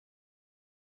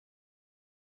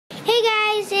Hey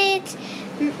guys, it's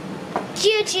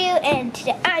Juju, and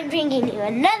today I'm bringing you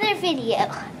another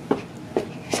video.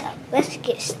 So let's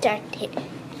get started.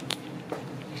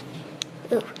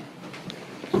 Ooh,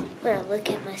 I'm gonna look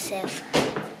at myself.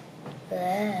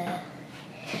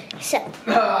 So.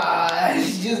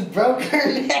 She just broke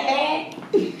her neck.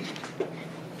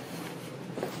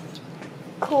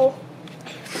 Cool.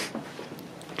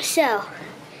 So,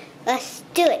 let's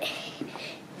do it.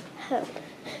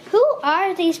 Who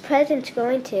are these presents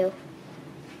going to?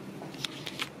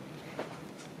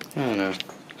 I don't know.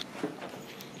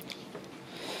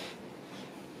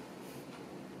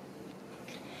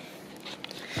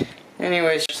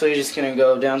 Anyways, so we're just gonna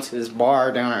go down to this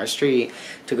bar down our street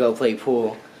to go play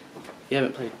pool. You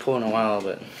haven't played pool in a while,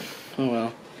 but oh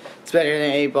well. It's better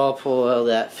than 8-ball pool, all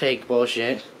that fake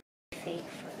bullshit. Fake.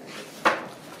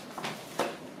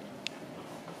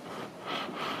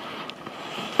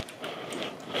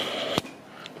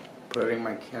 Putting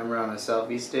my camera on a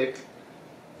selfie stick.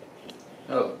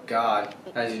 Oh God,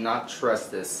 I do not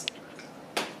trust this.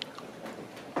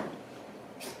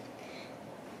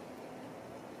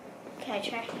 Can I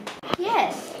try?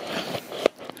 Yes.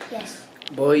 Yes.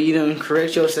 Boy, you done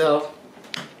correct yourself.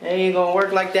 It ain't gonna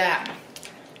work like that.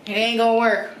 It ain't gonna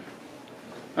work.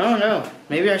 I don't know.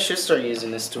 Maybe I should start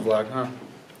using this to vlog, huh?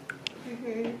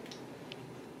 Mhm.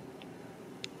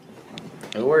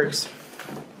 It works.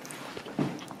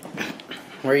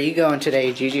 Where are you going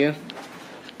today, Juju?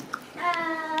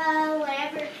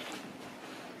 Whatever.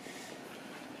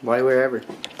 Why wherever?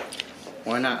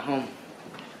 Why not home?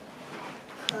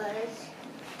 Cause.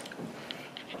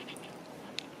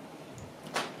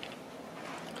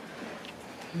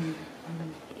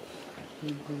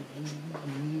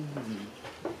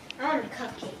 I want a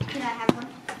cupcake. Can I have one?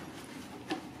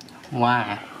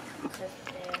 Why?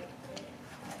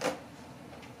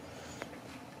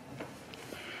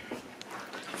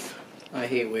 I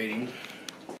hate waiting.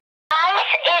 Ice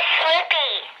is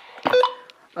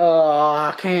slippy.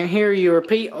 I can't hear you.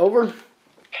 Repeat. Over. The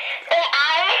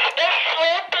ice is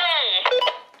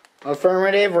slippy.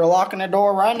 Affirmative. We're locking the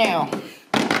door right now.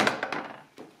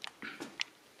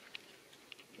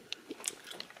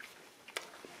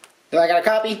 Do I got a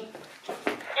copy?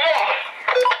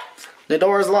 Yes. The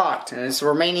door is locked, and it's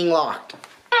remaining locked.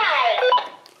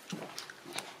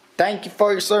 Thank you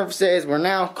for your services. We're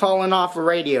now calling off the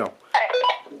radio.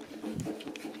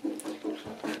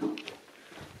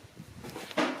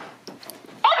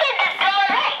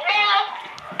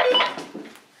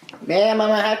 Ma'am, I'm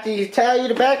gonna have to tell you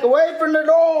to back away from the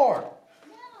door.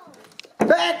 No.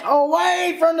 Back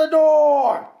away from the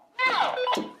door. No.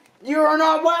 You are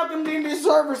not welcomed into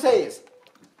services.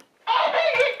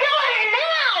 Open the door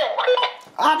now.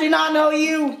 I do not know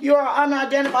you. You are an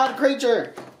unidentified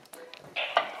creature.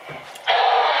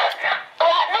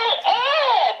 Let me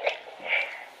in.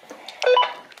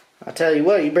 I tell you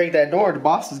what, you break that door, the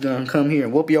boss is gonna come here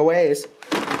and whoop your ass.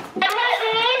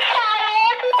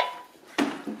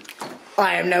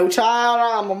 I am no child,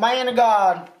 I'm a man of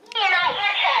God. You're not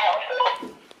your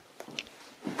child.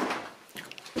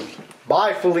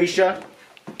 Bye, Felicia.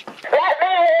 Let me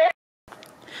in.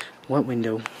 What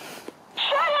window?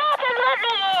 Shut up and let me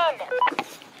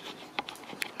in.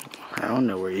 I don't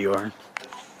know where you are.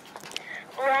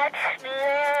 Let me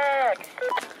in.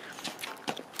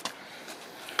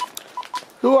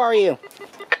 Who are you?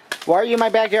 Why are you in my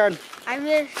backyard? I'm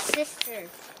your sister.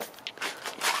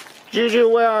 Juju,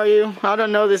 where are you? I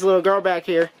don't know this little girl back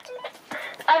here.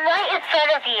 I'm right in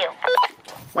front of you.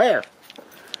 Where?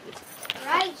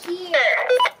 Right here.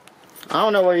 I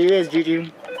don't know where you is,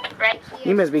 Juju. Right here.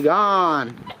 You must be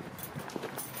gone.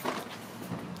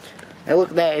 Hey,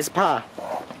 look at that. It's Pa.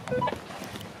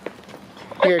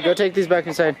 Here, go take these back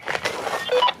inside.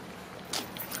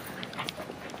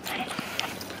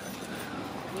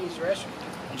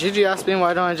 Juju asked me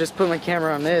why don't I just put my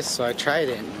camera on this, so I tried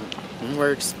it. It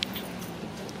works.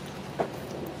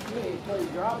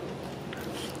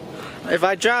 If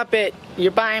I drop it,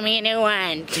 you're buying me a new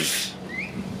one. Do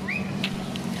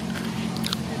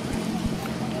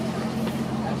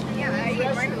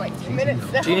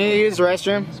you need to use the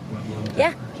restroom?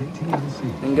 Yeah.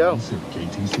 Then go.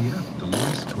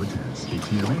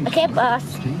 Okay, boss.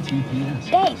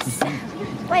 Thanks.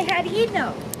 Wait, how do you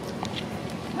know?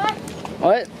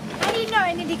 What? How do you know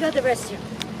I need to go to the restroom?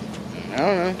 I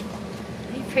don't know.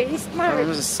 You're pretty smart. I'm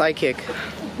just a psychic.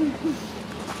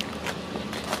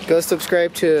 Go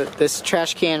subscribe to this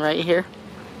trash can right here.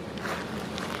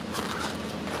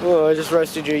 Oh, I just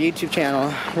roasted your YouTube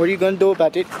channel. What are you gonna do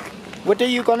about it? What are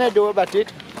you gonna do about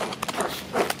it?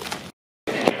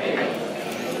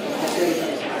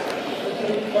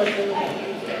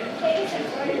 Tell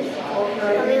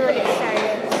me when it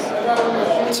started.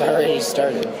 It's already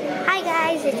started. Hi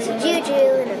guys, it's Juju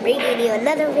and I'm bringing you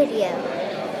another video.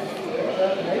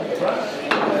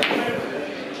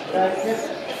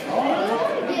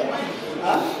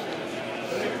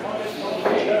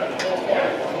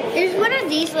 There's one of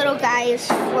these little guys,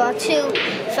 well, two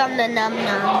from the Num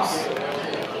Nums.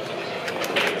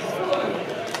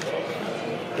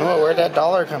 Oh, where'd that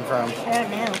dollar come from? I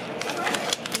don't know.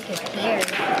 I think it's here.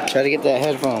 Try to get that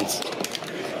headphones.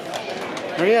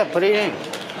 Hurry up, put it in.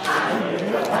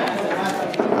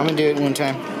 I'm gonna do it one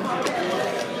time.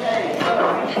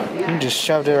 You just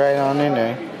shoved it right on in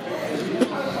there.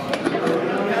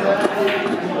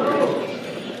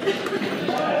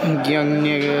 Young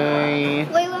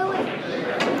nigga. Wait.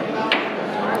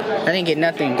 I didn't get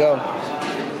nothing. Go.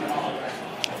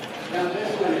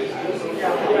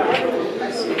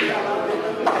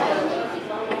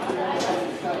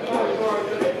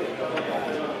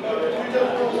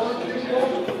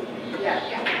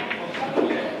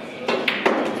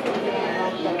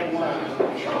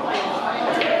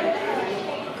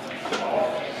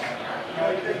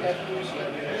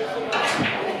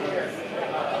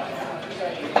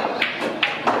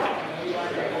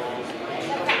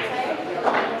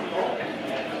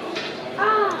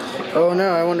 Oh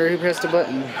no, I wonder who pressed the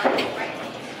button.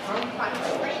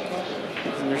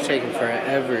 They're taking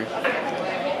forever.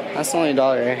 That's the only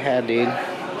dollar I had, dude.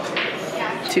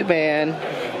 Too bad.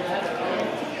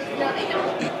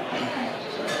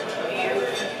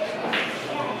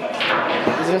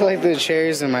 These are like the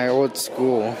chairs in my old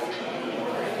school.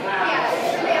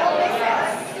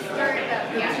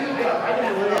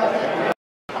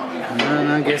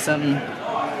 No, get something.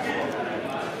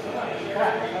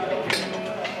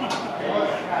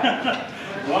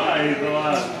 Why?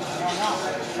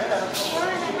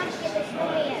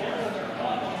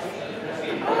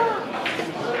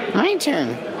 My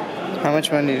turn. How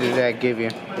much money did that give you?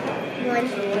 1.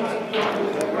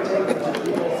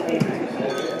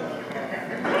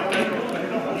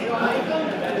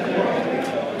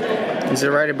 Is it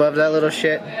right above that little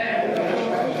shit? Yeah.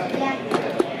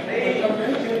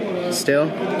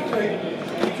 Still?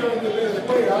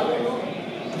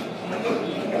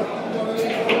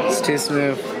 It's too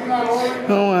smooth.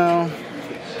 Oh well.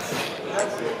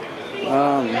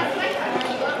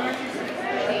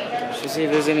 Should see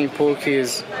if there's any pool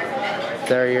cues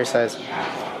that are your size.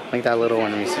 Like that little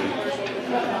one we see.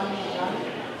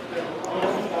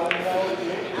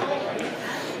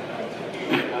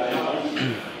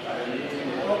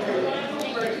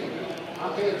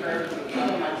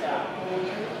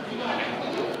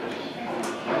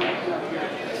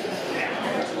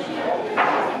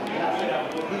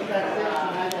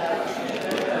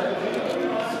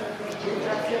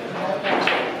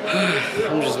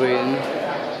 I'm just waiting.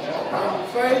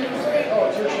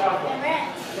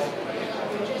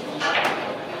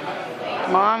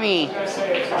 Mommy.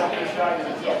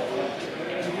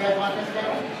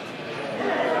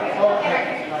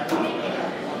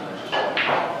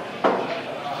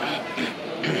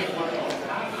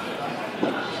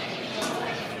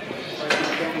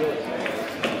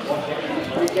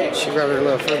 She grabbed her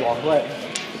little football. What?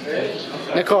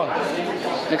 Nicole.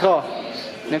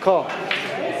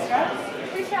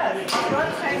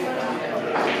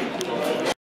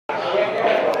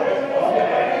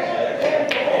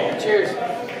 Cheers.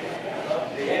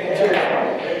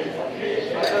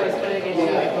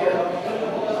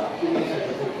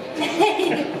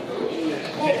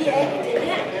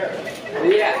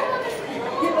 Yeah.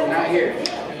 Not here.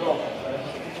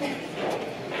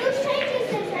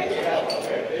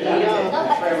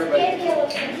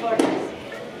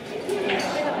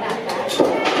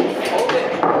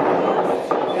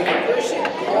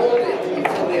 Hold it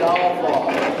until they all fall.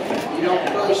 You don't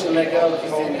push and let go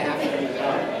because then half of them go.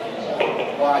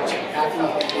 Watch it. Half of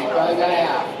them, they probably got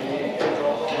half.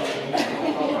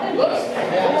 Look,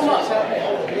 hold them up.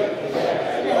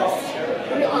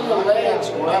 Put it on the legs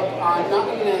or up on, not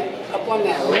on that, up on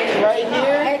that leg. Right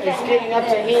here, it's getting up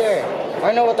to here.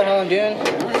 I know what the hell I'm doing.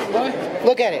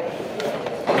 Look at it.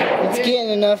 It's getting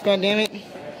enough, goddammit.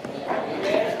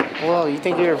 Whoa, you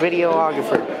think you're a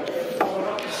videographer?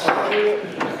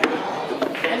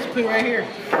 Just put it right here.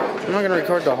 I'm not gonna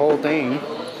record the whole thing.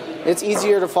 It's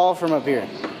easier to fall from up here.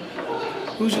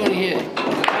 Who's gonna hit it?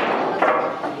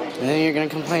 And then you're gonna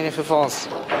complain if it falls.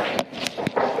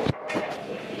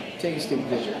 Take a stupid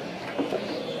picture.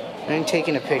 I'm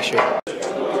taking a picture.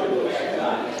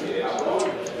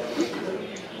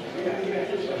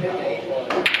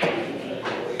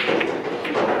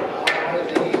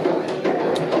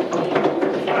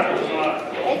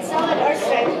 It's solid or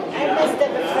straight. I messed up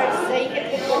at first.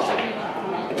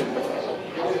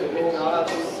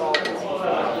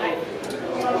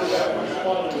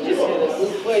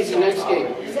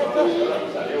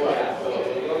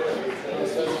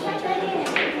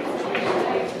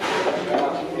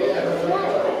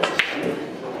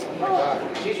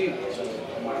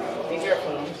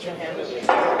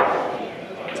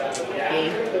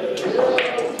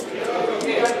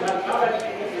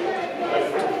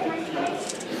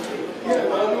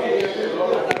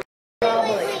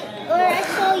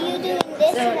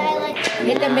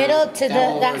 middle to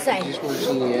that side. You just want to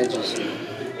see the edges.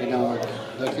 It don't work.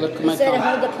 Look at my Instead of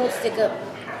thumb. hold the post stick up.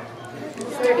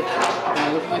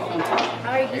 Now look at my thumb.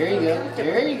 There you go.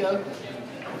 There you go.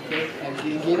 Okay, as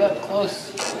you get up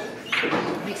close.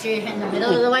 Make sure you're in the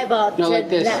middle of the white ball. No, to like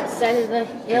this. that side of the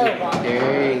yellow ball.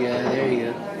 There you go. There you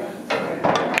go.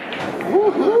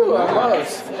 Woohoo!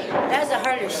 Almost. That was a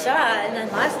harder shot than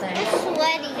last time.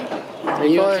 Sweaty. Are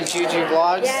you going to Juju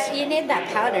Vlogs? Yeah, you need that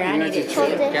powder. I need it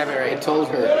too. Grab it I right. told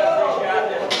her.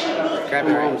 Grab it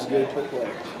Your right. mom's good footwear.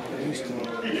 Used to be.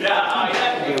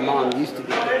 Your mom used to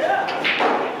be. I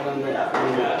don't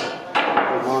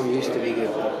know. Your mom used to be good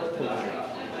footwear.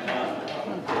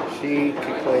 She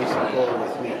could play some ball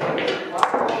with me. He's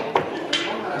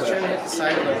trying to hit the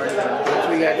side of the rim. Once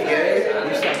we got together,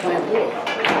 we stopped playing pool.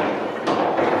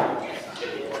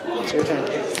 It's your turn.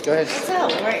 Go ahead. That's how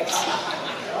it works.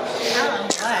 Oh,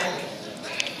 what?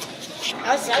 I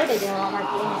was Saturday doing all my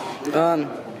things.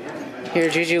 Here,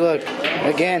 Gigi, look.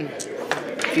 Again.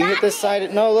 If you hit the side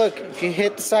of, no, look. If you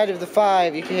hit the side of the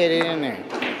 5, you can hit it in there.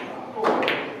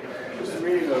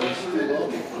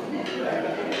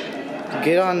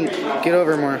 Get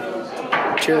over more.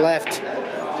 To your left.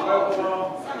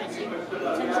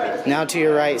 Now to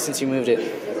your right since you moved it.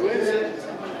 Wait, here?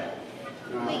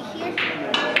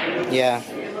 Yeah.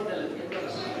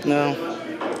 No.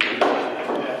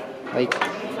 Like,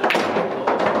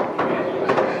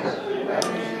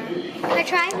 Can I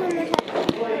try one more time?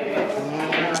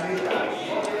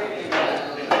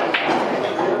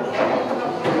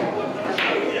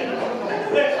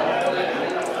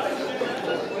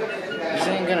 this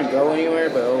ain't gonna go anywhere,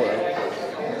 but oh well.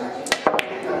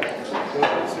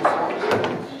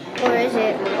 Or is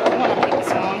it? I wanna make a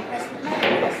song.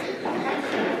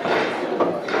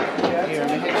 Here,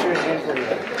 let me hit yours in for you.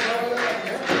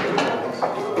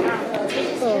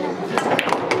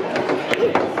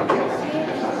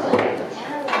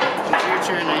 It's your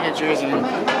turn, I hit yours in.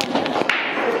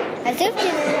 I think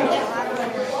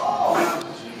it's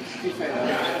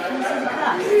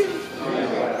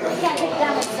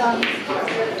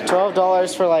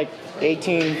 $12 for like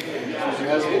 18. Is your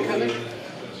husband coming?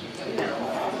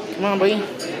 Come on, boy.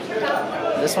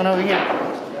 This one over here.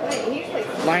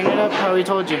 Line it up how we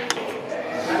told you.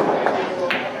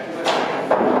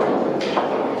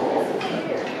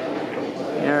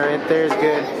 Yeah, right there's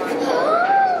good.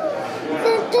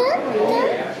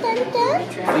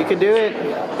 You can do it.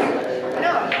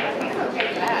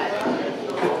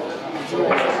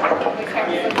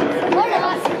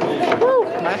 Woo!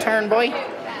 My turn, boy. I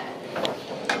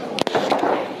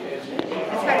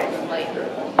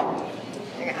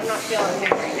want to play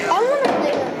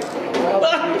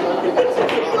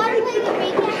with You want to play with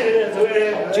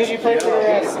recap? Gigi, play for the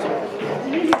rest.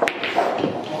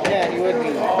 Yeah, he would be.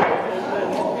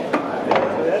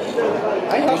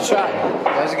 Good shot.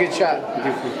 That was a good shot. I'm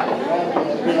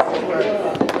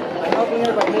helping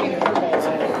her by hitting her balls.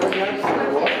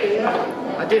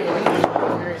 I did.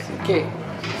 Okay.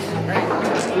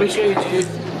 Let me show you, Gigi.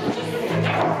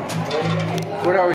 What are we?